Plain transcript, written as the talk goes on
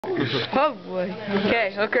Oh boy.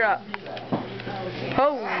 Okay, hook her up.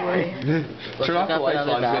 Oh boy. Turn off the lights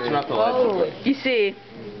on. Turn off the lights. You see,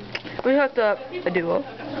 we hooked up a duo,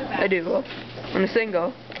 and a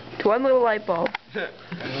single to one little light bulb. I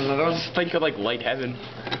was just thinking like light heaven.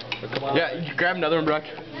 Yeah, you grab another one, Brock.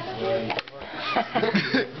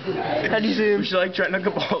 How do you zoom? We should like try to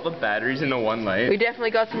hook up all the batteries into one light. We definitely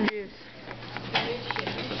got some juice.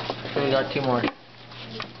 So we got 2 more.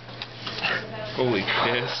 Holy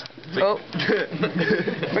piss. Oh.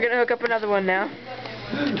 We're gonna hook up another one now.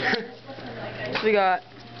 So we got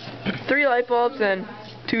 3 light bulbs and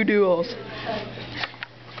 2 duals.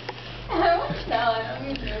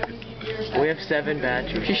 We have 7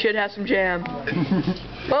 batteries. She should have some jam.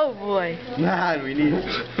 Oh boy. Nah, we need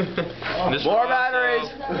more batteries.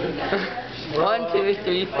 1, 2,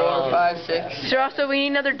 3, 4, 5, 6. So also we need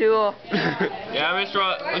another dual. Yeah, Mr.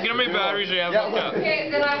 Ross, look at how many batteries we have hooked up. Okay,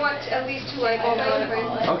 then I want at least 2 light bulbs.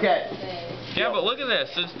 Okay. Yeah, but look at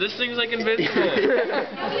this. This thing's like invincible.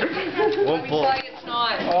 Won't pull. Why it's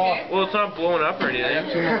not, okay? Well, it's not blowing up or anything.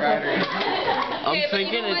 I'm Okay, but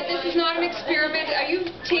you thinking know what? This is not an experiment. Are you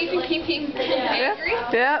taping me being angry?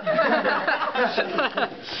 Yep.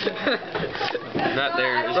 Not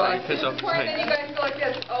there. It's Right. like piss off the Then you thing. guys go like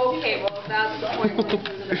this. Okay, well, that's the point.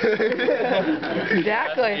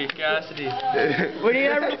 Exactly. Cassidy.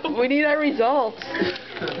 We need our results.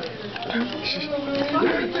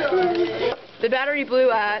 The battery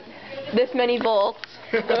blew at this many volts.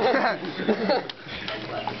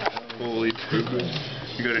 Holy poop.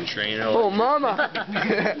 You go to train out. Oh, mama.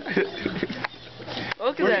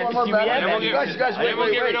 Look at that. Then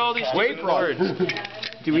we'll get rid of all these stupid cords.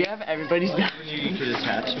 Do we have everybody's batteries?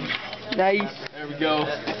 Nice. There we go.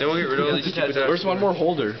 Then we'll get rid of all these stupid Where's one more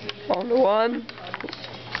holder? On the one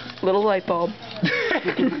little light bulb.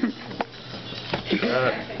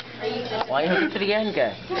 Why hook it to the end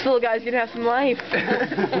guy? This little guy's gonna have some life.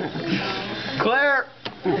 Claire!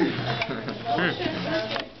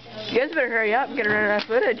 You guys better hurry up and get run out of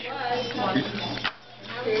footage.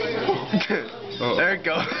 There it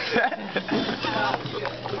goes.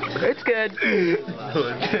 It's good.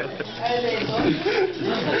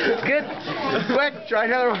 It's good. Quick, try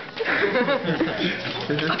another one.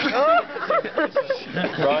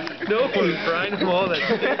 No, Brian, all that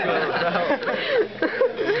stick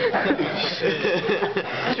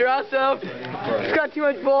Strasso, it's got too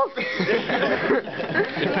much bulk.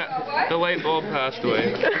 The light bulb passed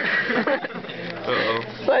away. Uh-oh.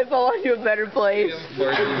 Light bulb onto a better place.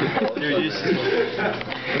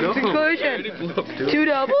 Conclusion. 2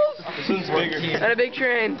 doubles This one's bigger. and a big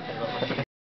train.